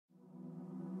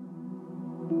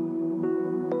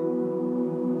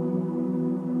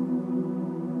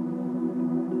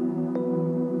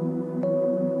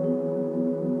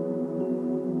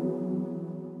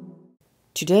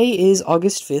Today is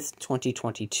August 5th,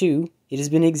 2022. It has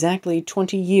been exactly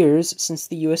 20 years since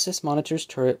the USS Monitor's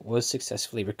turret was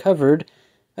successfully recovered.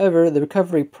 However, the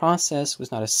recovery process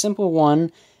was not a simple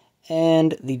one,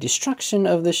 and the destruction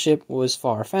of the ship was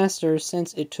far faster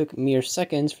since it took mere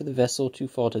seconds for the vessel to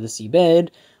fall to the seabed,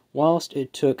 whilst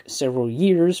it took several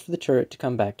years for the turret to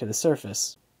come back to the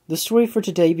surface. The story for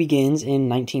today begins in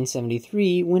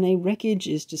 1973 when a wreckage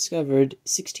is discovered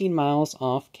 16 miles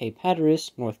off Cape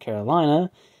Hatteras, North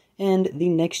Carolina, and the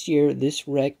next year this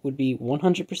wreck would be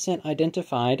 100%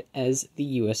 identified as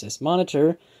the USS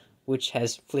Monitor, which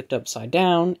has flipped upside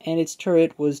down, and its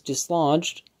turret was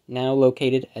dislodged, now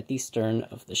located at the stern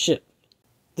of the ship.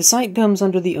 The site comes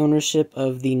under the ownership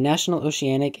of the National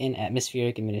Oceanic and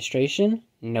Atmospheric Administration,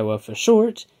 NOAA for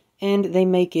short, and they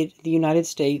make it the United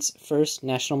States' first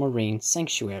national marine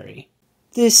sanctuary.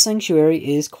 This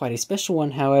sanctuary is quite a special one,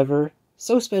 however,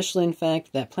 so special in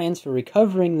fact that plans for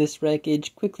recovering this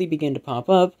wreckage quickly began to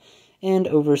pop up, and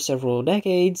over several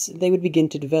decades they would begin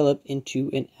to develop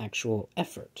into an actual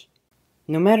effort.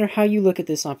 No matter how you look at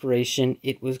this operation,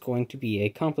 it was going to be a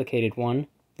complicated one.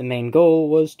 The main goal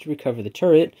was to recover the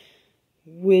turret,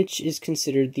 which is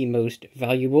considered the most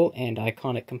valuable and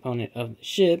iconic component of the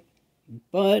ship.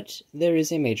 But there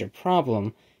is a major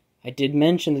problem. I did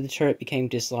mention that the turret became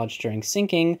dislodged during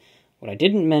sinking. What I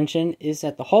didn't mention is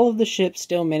that the hull of the ship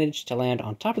still managed to land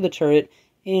on top of the turret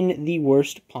in the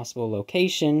worst possible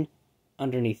location,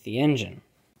 underneath the engine.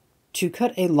 To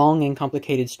cut a long and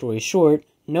complicated story short,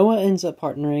 NOAA ends up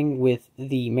partnering with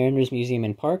the Mariners Museum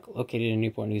and Park, located in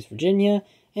Newport News, Virginia,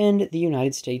 and the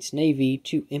United States Navy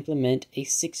to implement a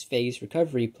 6-phase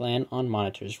recovery plan on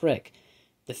Monitor's wreck.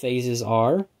 The phases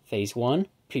are: Phase 1,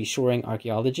 pre-shoring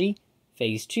archaeology.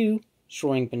 Phase 2,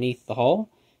 shoring beneath the hull.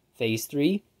 Phase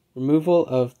 3, removal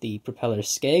of the propeller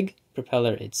skeg,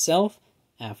 propeller itself,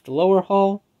 aft lower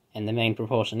hull, and the main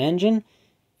propulsion engine.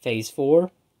 Phase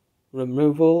 4,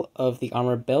 removal of the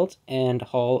armor belt and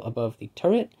hull above the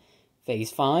turret.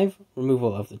 Phase 5,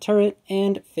 removal of the turret.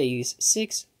 And Phase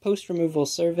 6, post-removal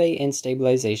survey and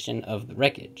stabilization of the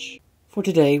wreckage. For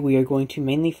today, we are going to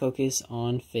mainly focus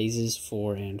on Phases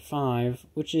 4 and 5,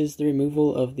 which is the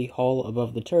removal of the hull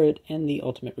above the turret and the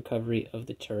ultimate recovery of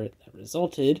the turret that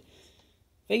resulted.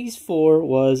 Phase 4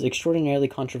 was extraordinarily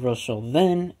controversial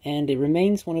then, and it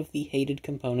remains one of the hated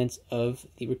components of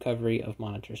the recovery of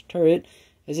Monitor's turret,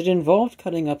 as it involved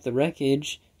cutting up the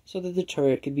wreckage so that the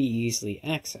turret could be easily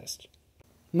accessed.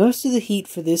 Most of the heat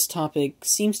for this topic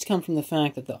seems to come from the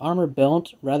fact that the armor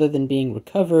belt, rather than being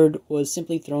recovered, was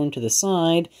simply thrown to the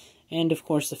side, and of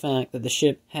course the fact that the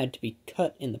ship had to be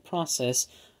cut in the process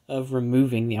of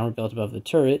removing the armor belt above the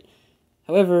turret.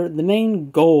 However, the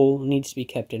main goal needs to be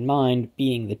kept in mind,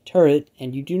 being the turret,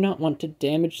 and you do not want to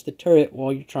damage the turret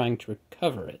while you're trying to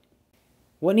recover it.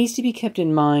 What needs to be kept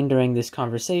in mind during this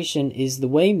conversation is the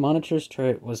way Monitor's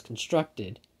turret was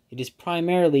constructed. It is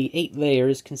primarily 8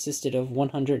 layers, consisted of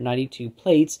 192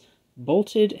 plates,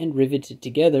 bolted and riveted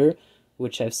together,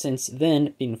 which have since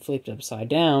then been flipped upside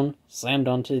down, slammed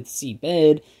onto the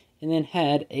seabed, and then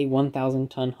had a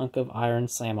 1,000-ton hunk of iron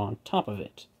slam on top of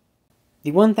it.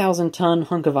 The 1,000-ton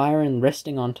hunk of iron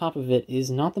resting on top of it is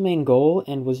not the main goal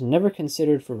and was never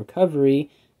considered for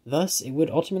recovery, thus it would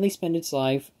ultimately spend its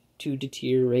life to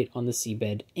deteriorate on the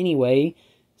seabed anyway.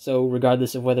 So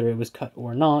regardless of whether it was cut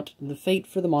or not, the fate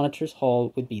for the Monitor's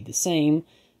hull would be the same,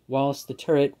 whilst the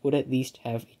turret would at least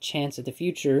have a chance at the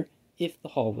future if the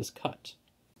hull was cut.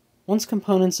 Once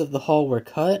components of the hull were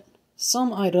cut,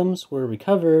 some items were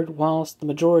recovered, whilst the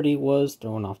majority was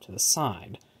thrown off to the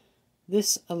side.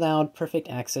 This allowed perfect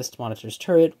access to Monitor's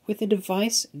turret with a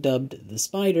device dubbed the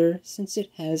Spider, since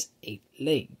it has 8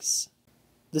 legs.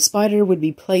 The Spider would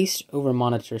be placed over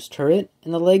Monitor's turret,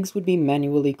 and the legs would be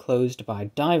manually closed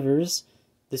by divers.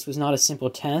 This was not a simple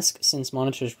task, since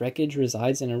Monitor's wreckage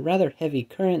resides in a rather heavy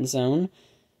current zone,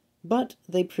 but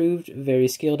they proved very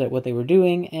skilled at what they were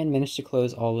doing and managed to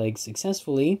close all legs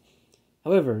successfully.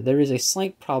 However, there is a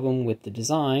slight problem with the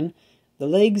design. The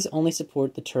legs only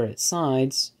support the turret's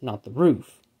sides, not the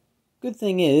roof. Good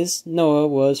thing is, NOAA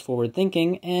was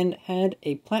forward-thinking and had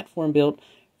a platform built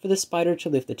for the Spider to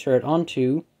lift the turret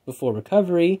onto before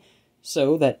recovery,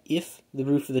 so that if the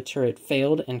roof of the turret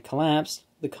failed and collapsed,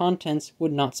 the contents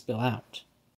would not spill out.